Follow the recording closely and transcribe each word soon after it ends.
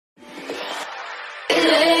Hey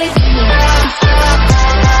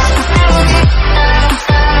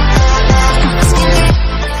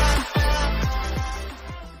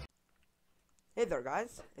there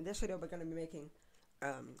guys, in this video we're going to be making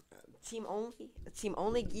team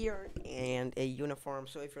only gear and a uniform.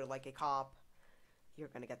 So if you're like a cop, you're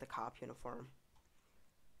going to get the cop uniform.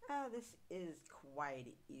 This is quite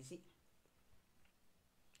easy.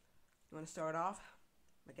 You want to start off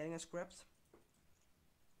by getting a script,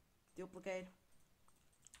 duplicate,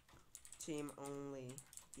 team only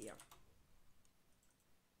gear,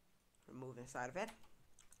 remove inside of it.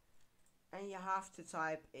 And you have to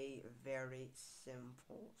type a very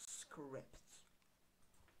simple script.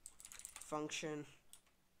 Function,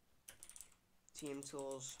 team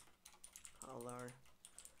tools, color,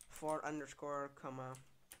 for underscore, comma,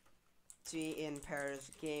 T in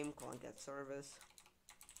pairs, game, colon, get service,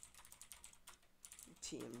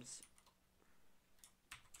 teams,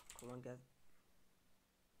 colon,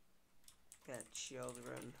 get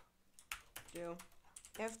children, do,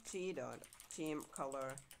 ft dot team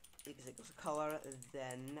color equals color,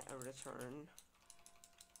 then return,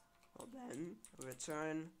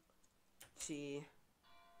 t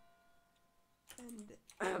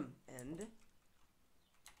and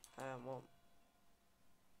well,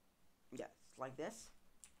 yes, like this.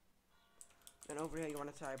 Then over here you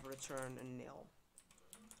want to type return nil.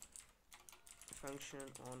 Function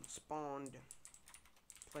on spawned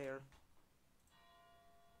player,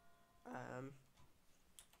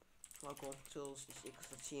 local tools is equals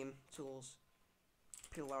to team tools,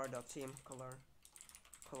 pillar.team color,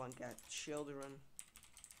 colon, get children,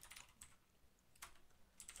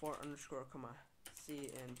 for underscore, comma, C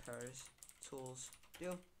in pairs, tools,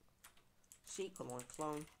 do, C colon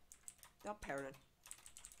clone, dot parent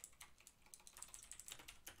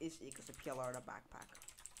is equals to pillar.backpack.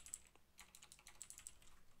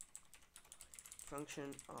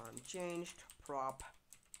 Function on changed, prop,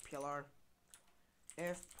 pillar,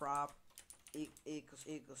 if prop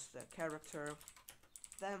equals the character,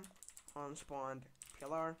 then on spawned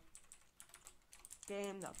pillar,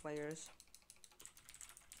 game.players,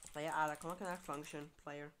 player add a colon connect function,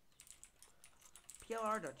 player,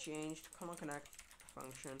 pillar.changed, colon connect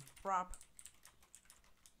function, prop,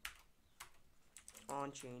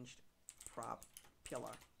 on changed, prop,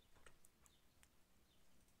 pillar.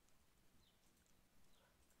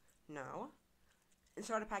 Now, in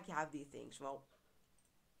starter pack you have these things. Well,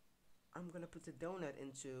 I'm gonna put the donut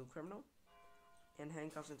into criminal and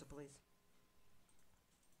handcuffs into police.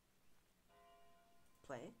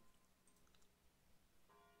 Play.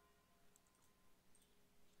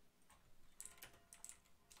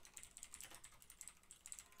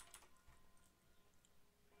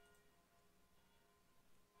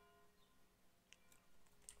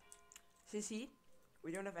 CC,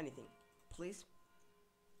 we don't have anything. Police.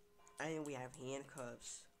 And we have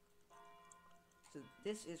handcuffs. So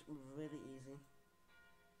this is really easy.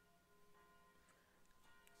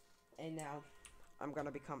 And now I'm gonna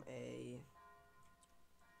become a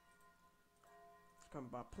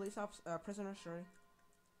police officer, prisoner. Sorry.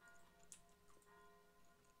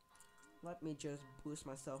 Let me just boost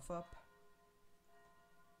myself up.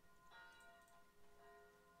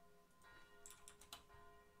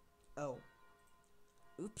 Oh.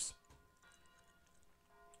 Oops.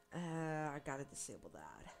 I gotta disable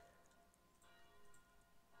that.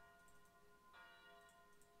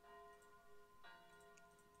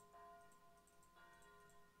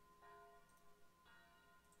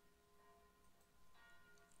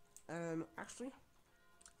 Actually,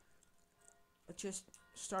 let's just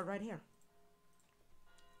start right here.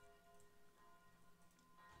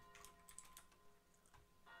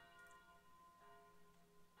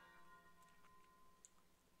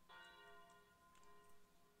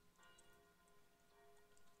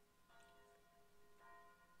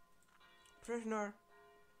 Prisoner,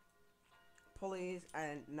 police,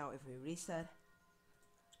 and now if we reset,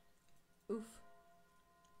 oof,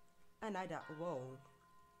 and I died. Whoa.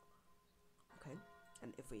 Okay,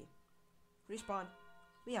 and if we respawn,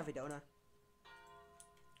 we have a donut,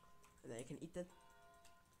 and then you can eat it.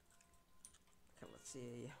 Okay, let's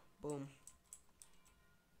see. Boom.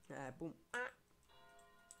 Boom.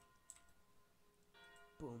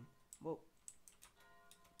 Boom. Whoa.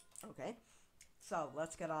 Okay. So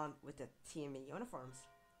let's get on with the team uniforms.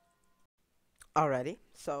 Alrighty,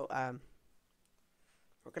 so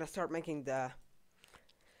we're gonna start making the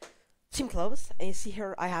team clothes, and you see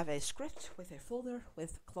here I have a script with a folder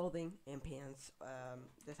with clothing and pants.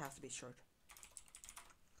 This has to be shirt.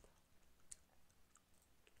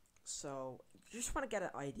 So you just want to get an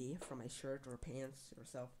ID from a shirt or pants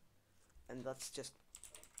yourself, and let's just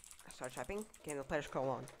start typing. Game the players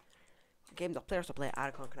colon. Game the players to play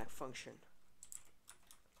icon connect function.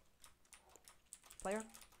 Player.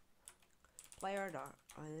 Player dot.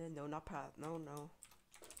 No, not path. No.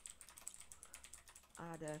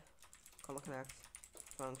 Add colon connect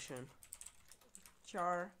function.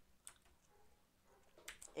 Char.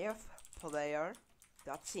 If player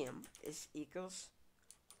dot sim is equals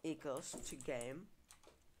to game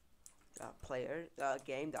player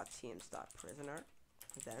game dot teams dot prisoner,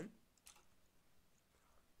 then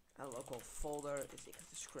a local folder is equal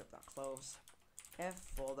to script dot close. If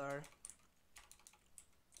folder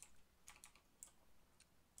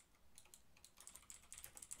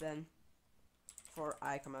then for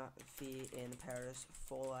I comma v in pairs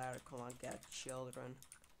folder colon get children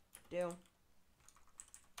do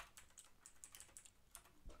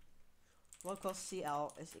local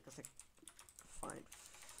cl is equal to find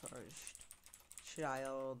first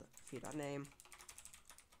child v.name.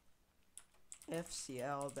 If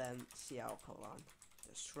cl then cl colon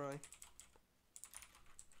destroy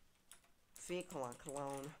v colon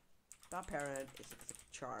clone dot parent is equal to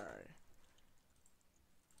char.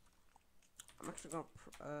 I'm actually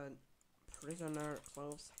gonna prisoner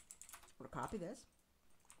close. I'm gonna copy this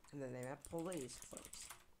and then name it police close.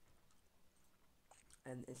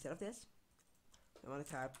 And instead of this, I want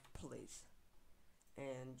to type police,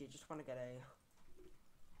 and you just want to get a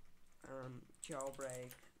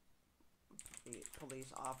jailbreak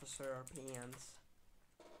police officer pants,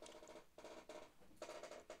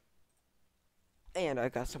 and I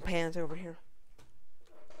got some pants over here.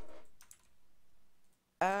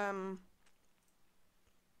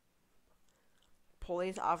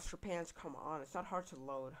 Police officer pants. Come on, it's not hard to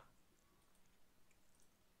load.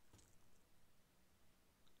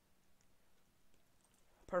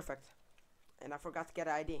 Perfect. And I forgot to get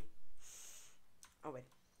an ID. Oh wait.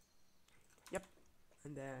 Yep.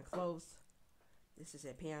 And then close. This is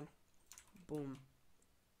a pan. Boom.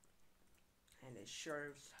 And it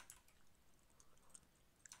serves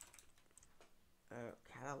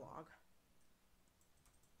catalog.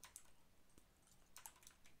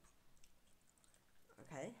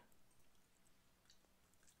 Okay.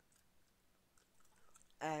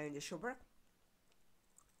 And the Jailbreak.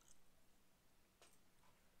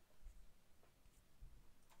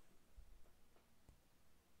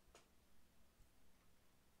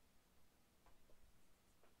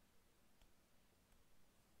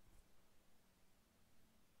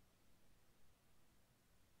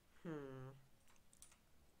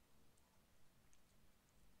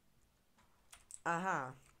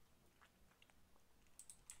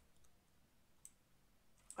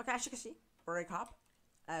 Okay, as you can see, we're a cop.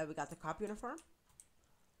 We got the cop uniform.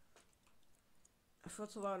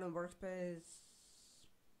 Photo load in workspace.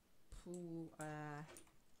 Pool.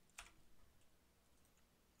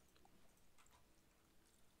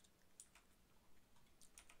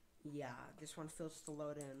 Yeah, this one feels to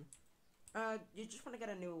load in. You just want to get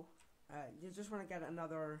a new. You just want to get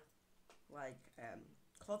another, like,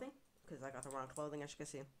 clothing, because I got the wrong clothing, as you can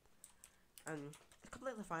see. It's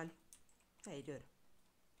completely fine. Hey, you did.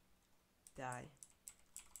 Die.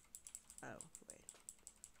 Oh, wait.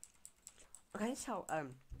 Okay, so,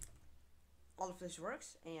 all of this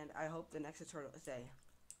works, and I hope the next tutorial is the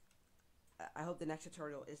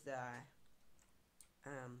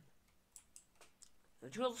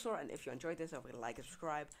jewelry store, and if you enjoyed this, don't forget to like and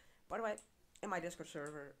subscribe. By the way, in my Discord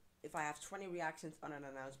server, if I have 20 reactions on an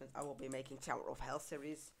announcement, I will be making Tower of Hell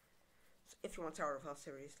series. So if you want Tower of Hell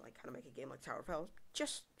series, like how to make a game like Tower of Hell,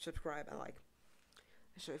 just subscribe and like.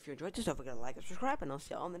 So if you enjoyed this, don't forget to like and subscribe, and I'll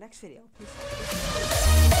see you all in the next video. Peace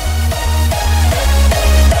out.